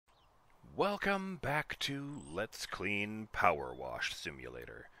Welcome back to Let's Clean PowerWash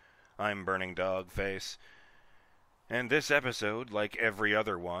Simulator. I'm BurningDogFace, and this episode, like every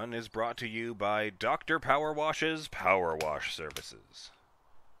other one, is brought to you by Dr. PowerWash's PowerWash Services.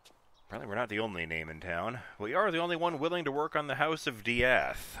 Apparently we're not the only name in town. We are the only one willing to work on the House of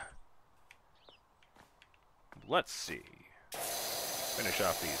Diath. Let's see. Finish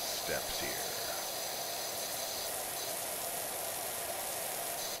off these steps here.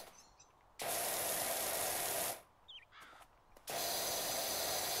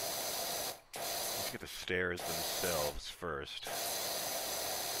 Get the stairs themselves first.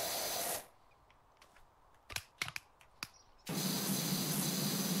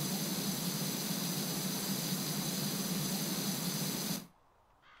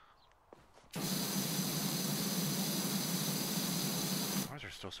 Why is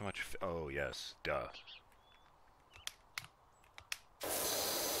there still so much oh, yes, duh.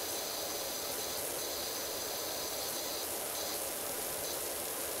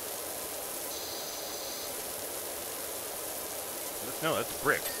 No, that's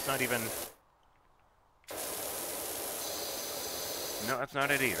brick. It's not even... No, that's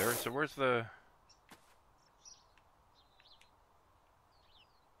not it either. So where's the...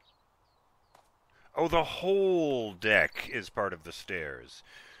 Oh, the whole deck is part of the stairs.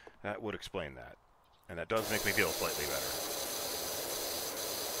 That would explain that. And that does make me feel slightly better.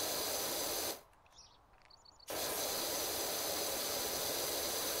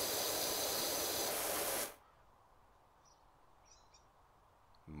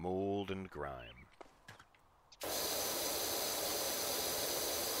 Mould and grime.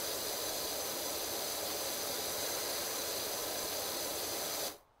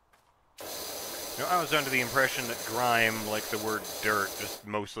 You know, I was under the impression that grime, like the word dirt, just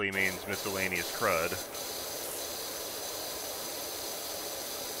mostly means miscellaneous crud.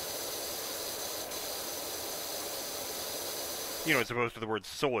 You know, as opposed to the word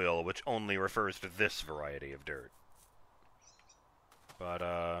soil, which only refers to this variety of dirt.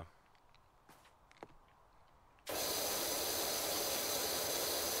 But,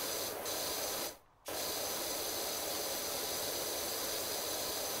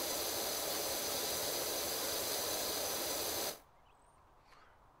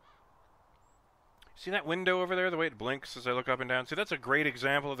 see that window over there, the way it blinks as I look up and down? See, that's a great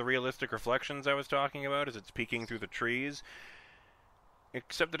example of the realistic reflections I was talking about, as it's peeking through the trees.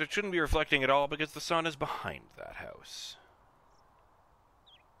 Except that it shouldn't be reflecting at all because the sun is behind that house.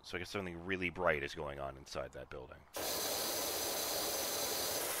 So I guess something really bright is going on inside that building.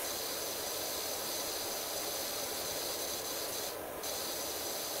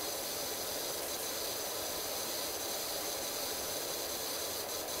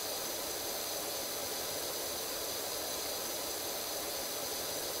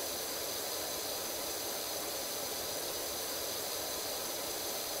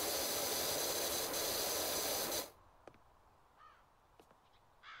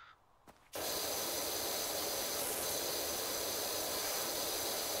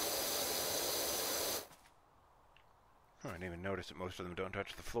 Oh, I didn't even notice that most of them don't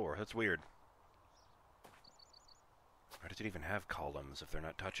touch the floor. That's weird. Why does it even have columns if they're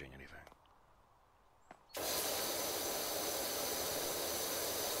not touching anything? I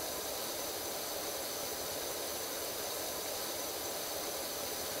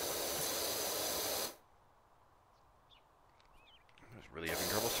was really having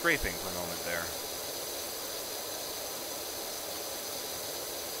trouble scraping for a moment there.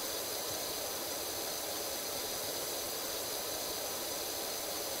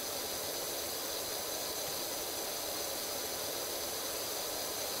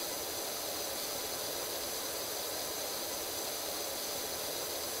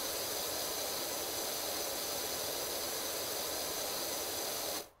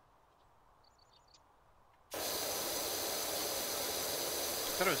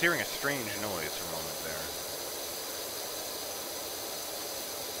 I thought I was hearing a strange noise for a moment there.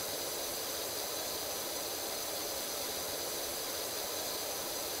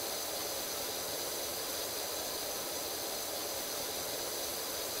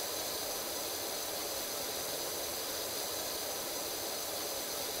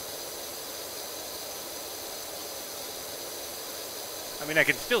 I mean, I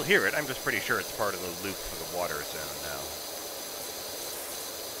can still hear it. I'm just pretty sure it's part of the loop for the water sound now.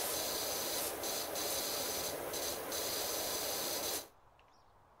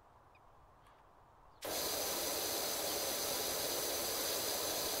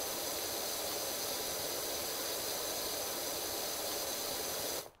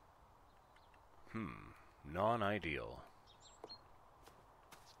 Non-ideal.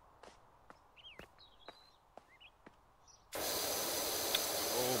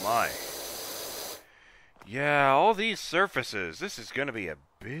 my. Yeah, all these surfaces. This is gonna be a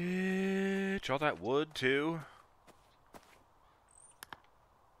bitch. All that wood, too.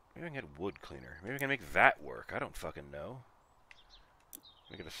 Maybe I can get wood cleaner. Maybe I can make that work. I don't fucking know.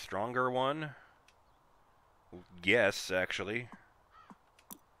 Make it a stronger one? Yes, actually.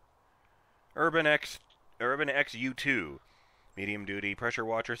 Urban X U2. Medium duty pressure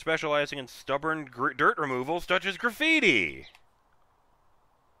washer specializing in stubborn dirt removal such as graffiti.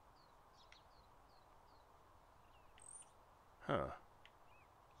 Huh.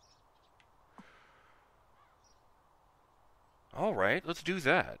 Alright, let's do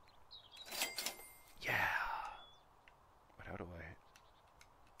that. Yeah. But how do I...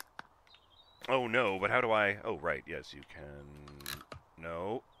 Oh, no, but how do I... Oh, right, yes, you can...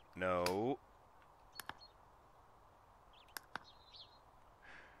 No, no...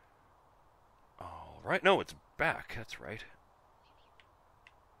 Alright, no, it's back, that's right.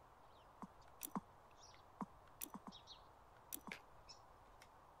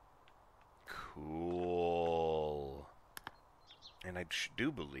 Cool. And I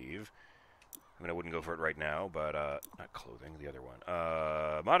do believe... I mean, I wouldn't go for it right now, but, not clothing, the other one.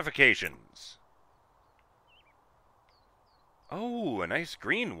 Modifications. Oh, a nice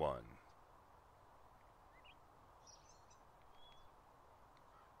green one.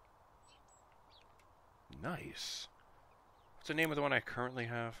 Nice. What's the name of the one I currently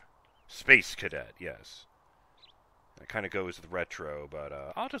have? Space Cadet, yes. It kind of goes with retro, but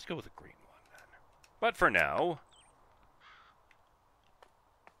I'll just go with a green one then. But for now...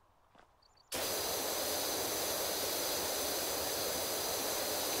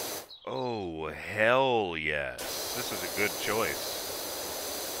 Oh, hell yes. This is a good choice.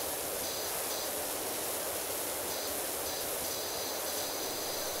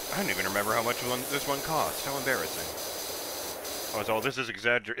 I don't even remember how much this one cost. How embarrassing. Oh, so this is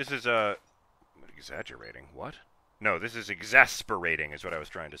exaggerating. What? No, this is exasperating is what I was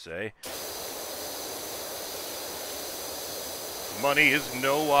trying to say. Money is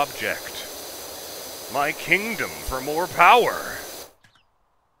no object. My kingdom for more power.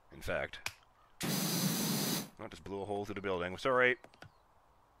 In fact, I just blew a hole through the building. Sorry.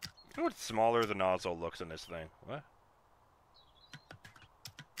 You know what smaller the nozzle looks in this thing? What?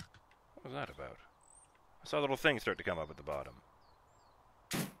 What was that about? I saw a little thing start to come up at the bottom.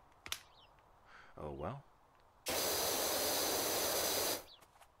 Oh, well.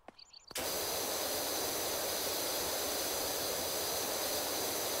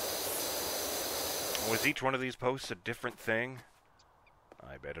 Was each one of these posts a different thing?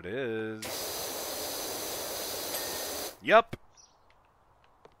 I bet it is. Yup!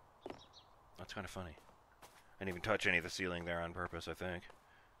 That's kind of funny. I didn't even touch any of the ceiling there on purpose, I think.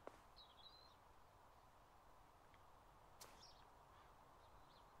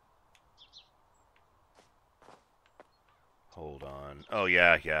 Hold on. Oh,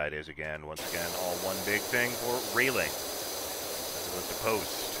 yeah, it is again. Once again, all one big thing for railing. As opposed to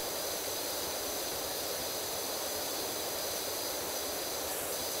post.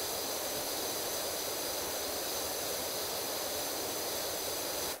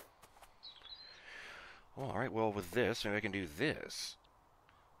 Well, alright, well, with this, maybe I can do this.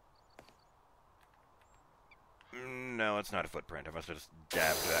 No, it's not a footprint. I must have just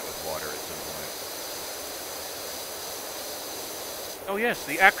dabbed that with water at some point. Oh, yes,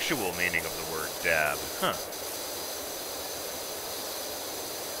 the actual meaning of the word dab. Huh.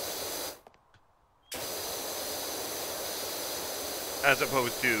 As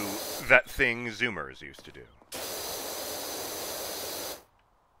opposed to that thing Zoomers used to do.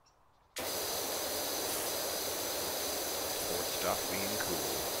 Stuff being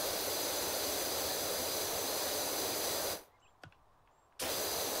cool.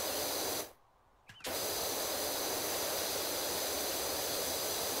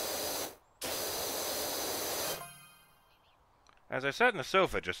 As I sat in the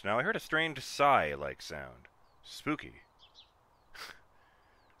sofa just now, I heard a strange sigh-like sound. Spooky.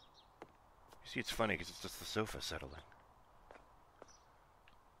 You see, it's funny because it's just the sofa settling.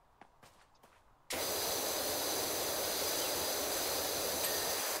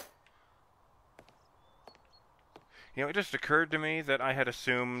 You know, it just occurred to me that I had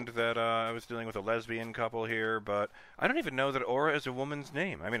assumed that I was dealing with a lesbian couple here, but I don't even know that Aura is a woman's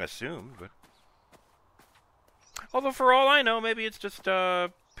name. I mean, assumed, but... Although, for all I know, maybe it's just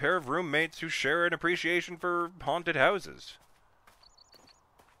a pair of roommates who share an appreciation for haunted houses.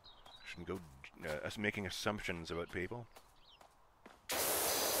 Shouldn't go us making assumptions about people.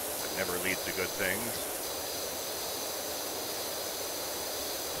 That never leads to good things.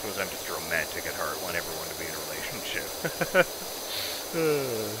 I suppose I'm just romantic at heart, want everyone to be in a relationship.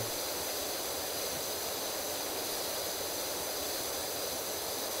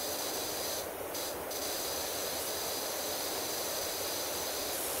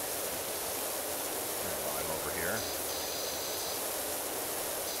 over here.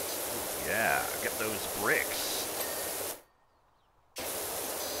 Yeah, get those bricks.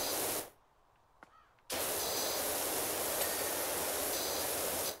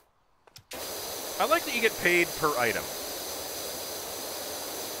 I like that you get paid per item.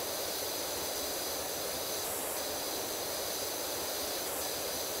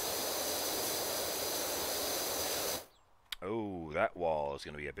 Oh, that wall is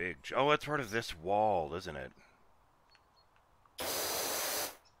going to be a big... Oh, that's part of this wall, isn't it?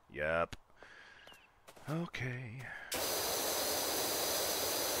 Yep. Okay.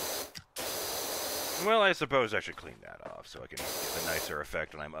 Well, I suppose I should clean that off so I can get a nicer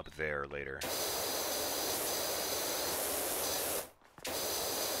effect when I'm up there later.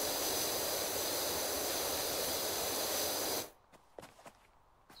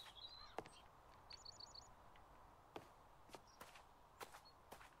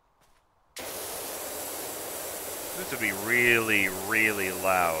 This would be really, really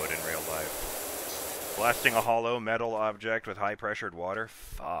loud in real life. Blasting a hollow metal object with high-pressured water?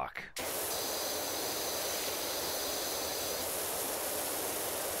 Fuck.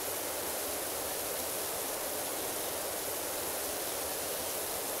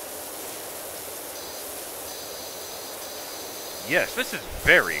 Yes, this is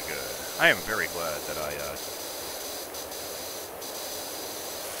very good. I am very glad that I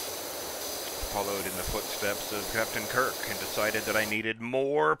followed in the footsteps of Captain Kirk and decided that I needed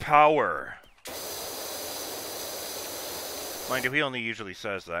more power. Mind you, he only usually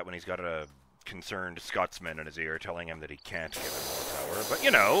says that when he's got a concerned Scotsman in his ear telling him that he can't give him more power, but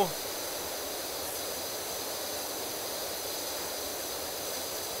you know...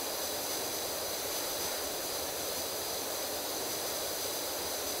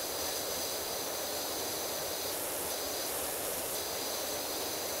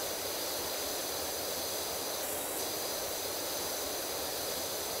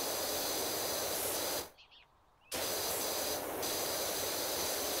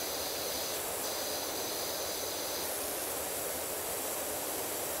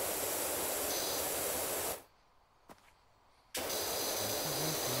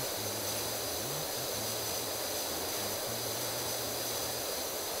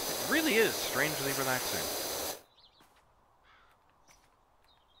 really is strangely relaxing.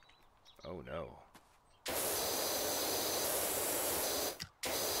 Oh no.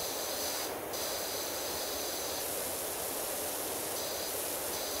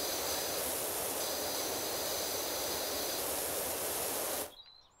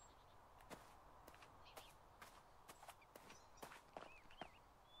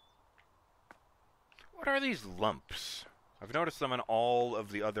 What are these lumps? I've noticed them in all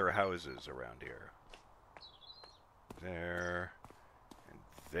of the other houses around here. There. And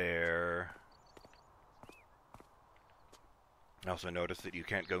there. I also noticed that you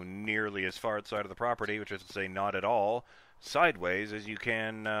can't go nearly as far outside of the property, which is to say not at all, sideways as you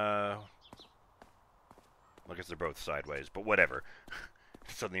can, well, I guess they're both sideways, but whatever.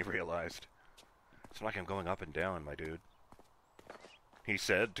 Suddenly realized. It's like I'm going up and down, my dude. He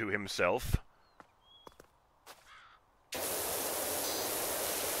said to himself.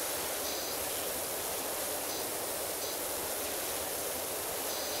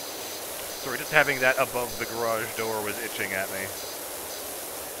 Sorry, just having that above the garage door was itching at me.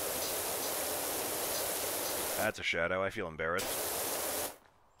 That's a shadow. I feel embarrassed.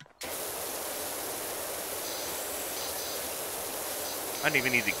 I don't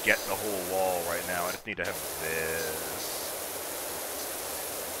even need to get the whole wall right now. I just need to have this.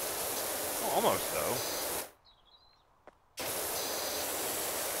 Oh, almost, though.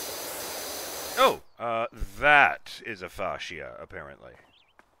 Oh, that is a fascia, apparently.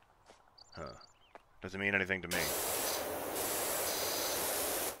 Huh. Doesn't mean anything to me.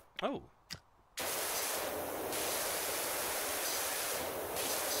 Oh.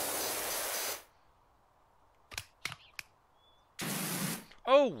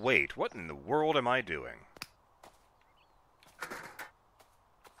 Oh, wait. What in the world am I doing?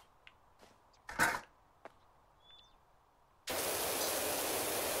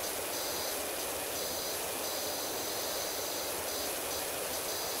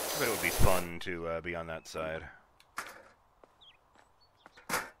 But it would be fun to be on that side.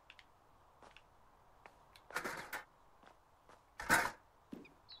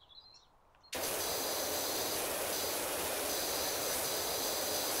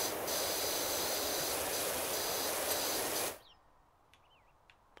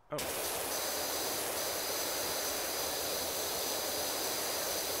 Oh.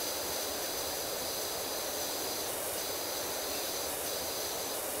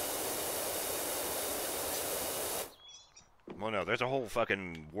 Well, no, there's a whole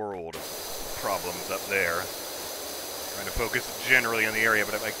fucking world of problems up there. Trying to focus generally on the area,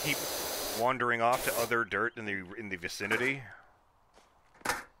 but if I keep wandering off to other dirt in the vicinity.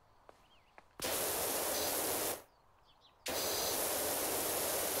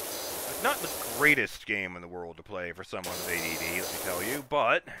 Not the greatest game in the world to play for someone with ADD, let me tell you,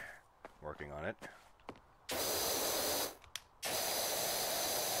 but working on it.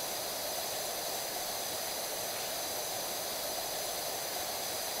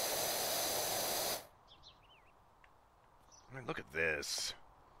 I mean, look at this.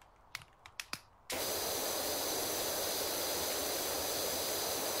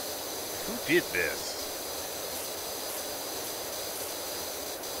 Who did this?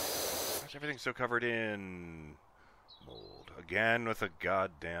 Everything's so covered in mold. Again with a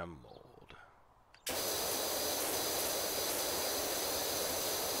goddamn mold.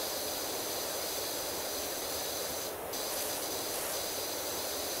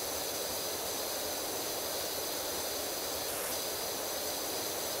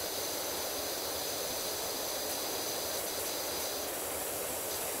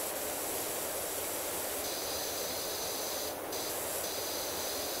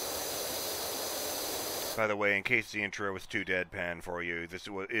 By the way, in case the intro was too deadpan for you, this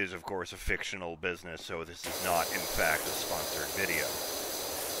is, of course, a fictional business, so this is not, in fact, a sponsored video.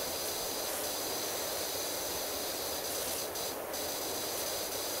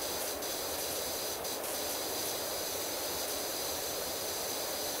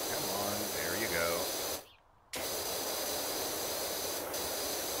 Come on, there you go.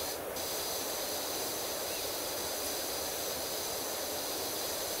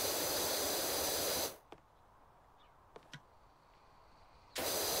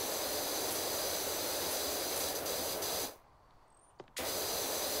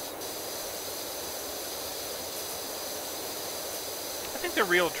 I think the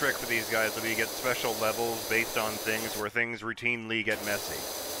real trick for these guys will be to get special levels based on things where things routinely get messy.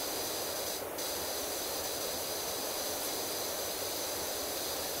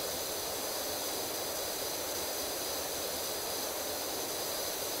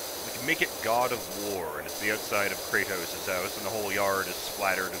 Like, make it God of War, and it's the outside of Kratos' house, and the whole yard is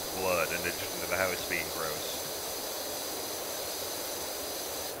splattered with blood, in addition to the house being gross.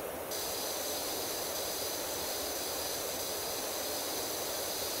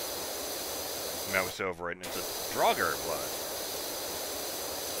 Mouse over it, and it's a Draugr blood.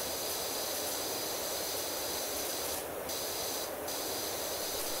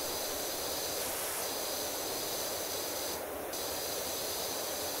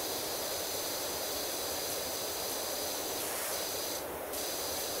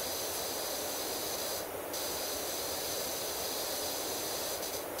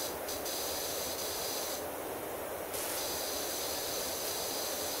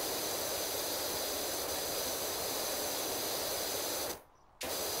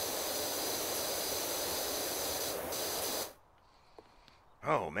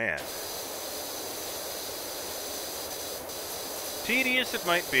 Oh, man. Tedious it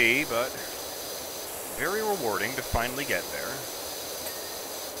might be, but very rewarding to finally get there.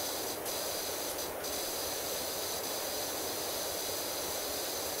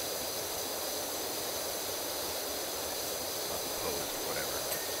 Opposed, whatever.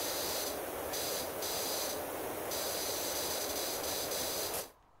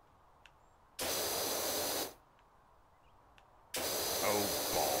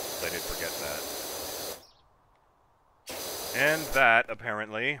 I did forget that. And that,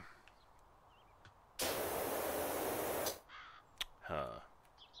 apparently... Huh.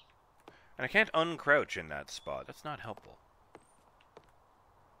 And I can't uncrouch in that spot. That's not helpful.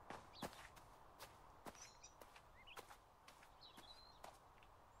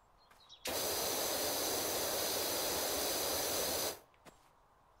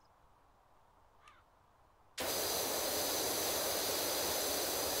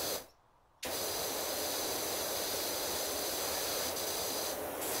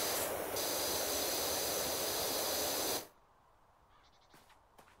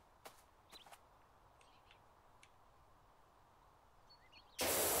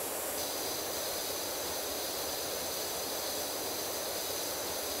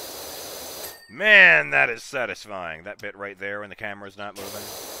 Man, that is satisfying. That bit right there when the camera's not moving.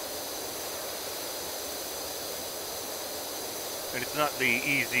 And it's not the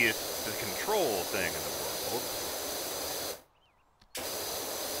easiest to control thing in the world.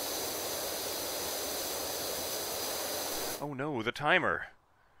 Oh no, the timer.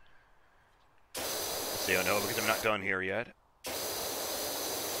 See, oh no, because I'm not done here yet.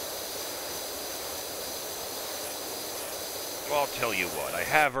 Well, I'll tell you what, I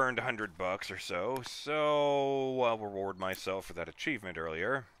have earned $100 or so I'll reward myself for that achievement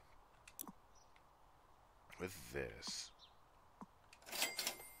earlier. With this.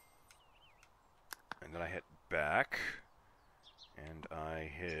 And then I hit back. And I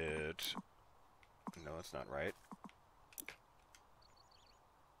hit... No, that's not right.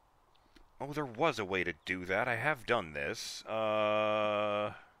 Oh, there was a way to do that. I have done this.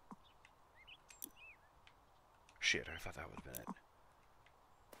 Shit, I thought that would have been it.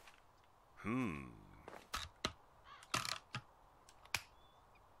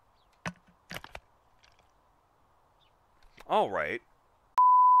 Alright.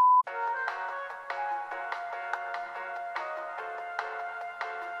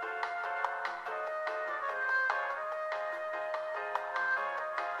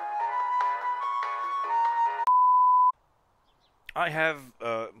 I have,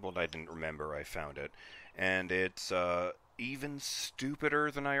 well, I didn't remember, I found it. And it's, even stupider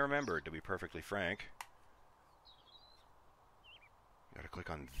than I remembered, to be perfectly frank. Gotta click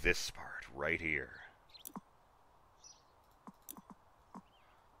on this part, right here.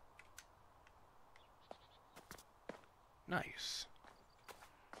 Nice.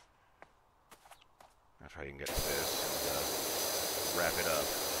 That's how you can get to this and, wrap it up.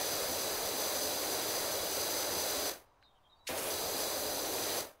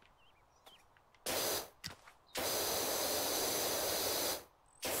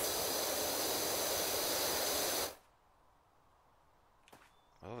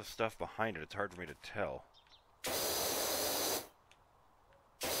 All the stuff behind it, it's hard for me to tell.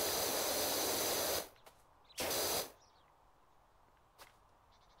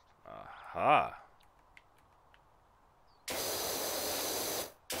 Aha!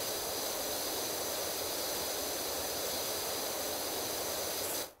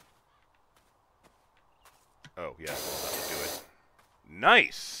 Oh, yeah, well, that would do it.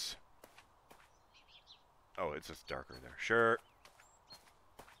 Nice! Oh, it's just darker there. Sure.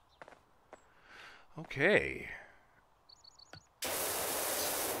 Okay.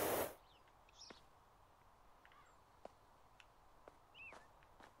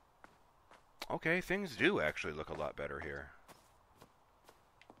 Okay, things do actually look a lot better here.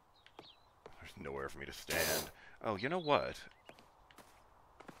 There's nowhere for me to stand. Oh, you know what?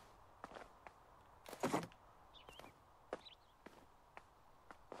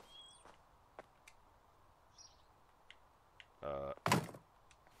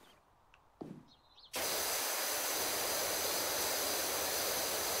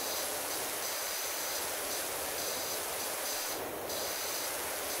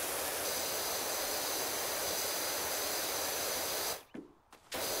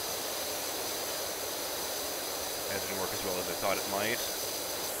 That didn't work as well as I thought it might.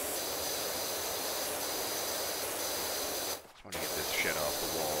 Just want to get this shit off the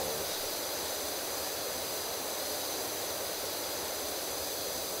walls.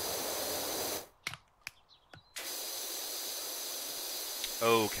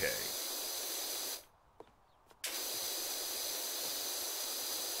 Okay.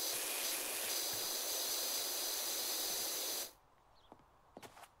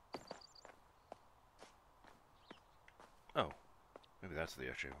 Oh, maybe that's the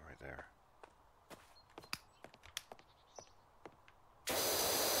issue right there.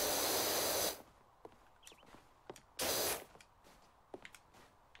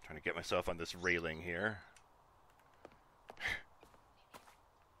 Trying to get myself on this railing here.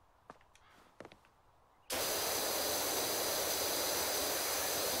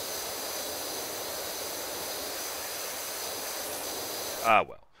 Ah,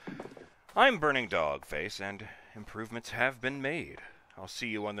 well. I'm BurningDogFace, and improvements have been made. I'll see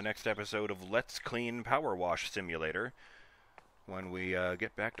you on the next episode of Let's Clean PowerWash Simulator, when we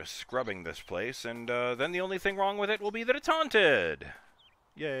get back to scrubbing this place, and then the only thing wrong with it will be that it's haunted!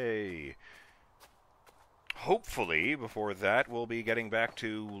 Yay! Hopefully, before that, we'll be getting back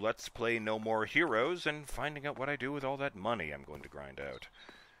to Let's Play No More Heroes, and finding out what I do with all that money I'm going to grind out.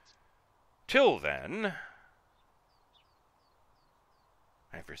 Till then...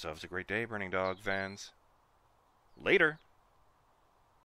 have yourselves a great day, Burning Dog fans. Later.